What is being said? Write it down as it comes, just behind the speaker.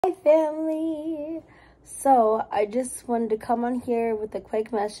Hi family! So I just wanted to come on here with a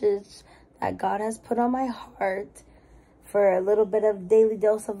quick message that God has put on my heart for a little bit of daily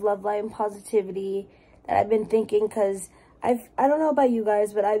dose of love, light, and positivity that I've been thinking, because I don't know about you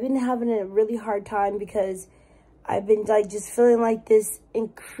guys, but I've been having a really hard time because I've been like just feeling like this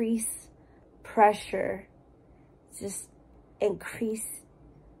increased pressure, just increased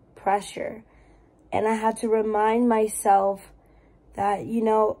pressure. And I had to remind myself that, you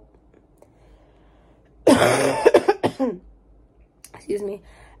know, excuse me,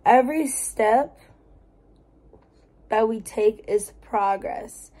 every step that we take is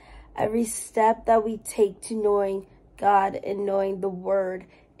progress. Every step that we take to knowing God and knowing the Word,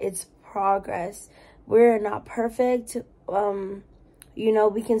 it's progress. We're not perfect. You know,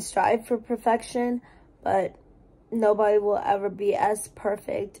 we can strive for perfection, but nobody will ever be as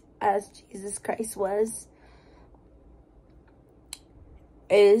perfect as Jesus Christ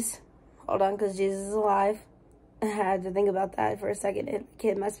hold on, because Jesus is alive. I had to think about that for a second. It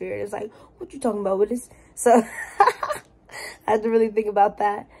hit my spirit. It was like, what you talking about with this? So I had to really think about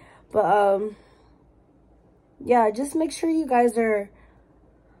that. But yeah, just make sure you guys are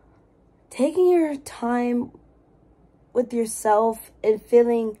taking your time with yourself and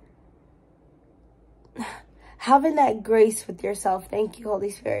having that grace with yourself. Thank you, Holy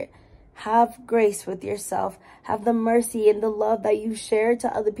Spirit. Have grace with yourself. Have the mercy and the love that you share to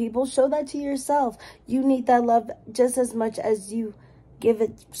other people. Show that to yourself. You need that love just as much as you give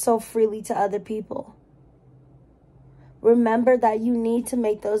it so freely to other people. Remember that you need to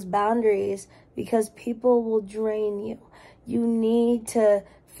make those boundaries because people will drain you. You need to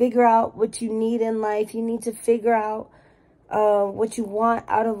figure out what you need in life. You need to figure out what you want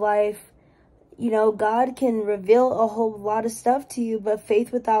out of life. You know, God can reveal a whole lot of stuff to you, but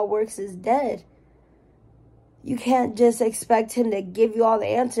faith without works is dead. You can't just expect him to give you all the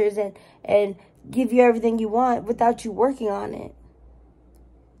answers and give you everything you want without you working on it.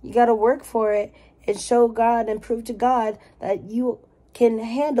 You got to work for it and show God and prove to God that you can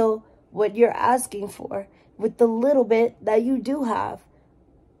handle what you're asking for with the little bit that you do have.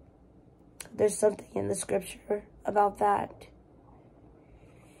 There's something in the scripture about that.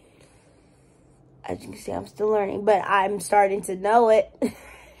 As you can see, I'm still learning, but I'm starting to know it.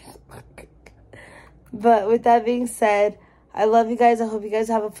 But with that being said, I love you guys. I hope you guys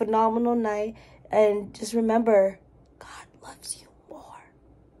have a phenomenal night. And just remember, God loves you.